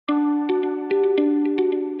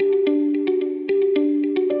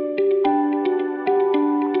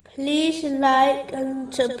Please like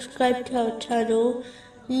and subscribe to our channel.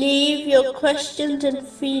 Leave your questions and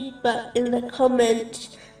feedback in the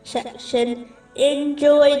comments section.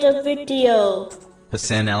 Enjoy the video.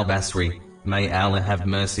 Hassan al-Basri, may Allah have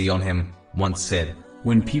mercy on him, once said,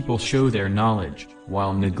 "When people show their knowledge,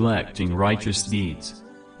 while neglecting righteous deeds,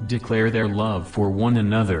 declare their love for one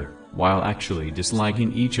another, while actually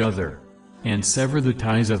disliking each other, and sever the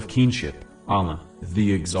ties of kinship, Allah,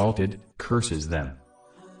 the Exalted, curses them."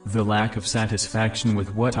 The lack of satisfaction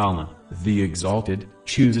with what Allah, the Exalted,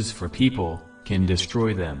 chooses for people, can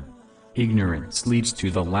destroy them. Ignorance leads to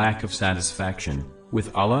the lack of satisfaction with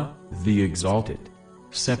Allah, the Exalted.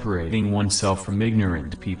 Separating oneself from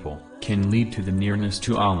ignorant people can lead to the nearness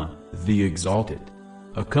to Allah, the Exalted.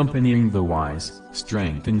 Accompanying the wise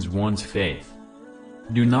strengthens one's faith.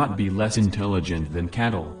 Do not be less intelligent than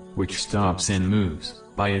cattle, which stops and moves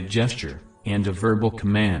by a gesture and a verbal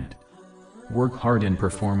command. Work hard in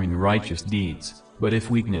performing righteous deeds, but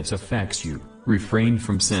if weakness affects you, refrain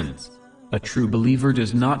from sins. A true believer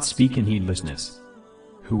does not speak in heedlessness.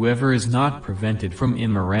 Whoever is not prevented from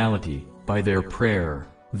immorality by their prayer,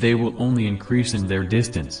 they will only increase in their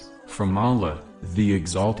distance from Allah, the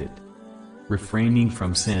Exalted. Refraining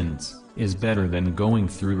from sins is better than going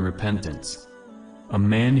through repentance. A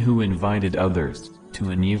man who invited others to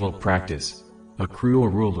an evil practice, a cruel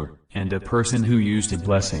ruler, and a person who used a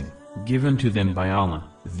blessing given to them by Allah,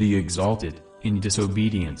 the Exalted, in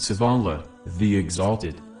disobedience of Allah, the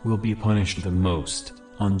Exalted, will be punished the most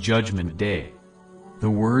on Judgment Day. The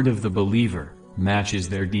word of the believer matches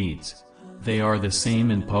their deeds. They are the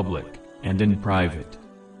same in public and in private.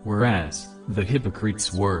 Whereas, the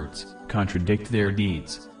hypocrites' words contradict their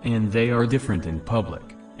deeds, and they are different in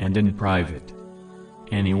public and in private.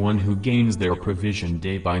 Anyone who gains their provision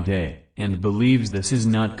day by day, and believes this is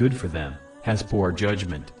not good for them, has poor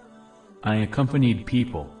judgment. I accompanied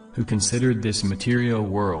people who considered this material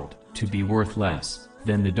world to be worth less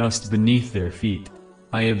than the dust beneath their feet.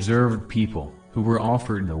 I observed people who were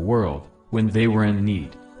offered the world when they were in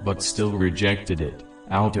need, but still rejected it,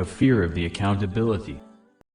 out of fear of the accountability.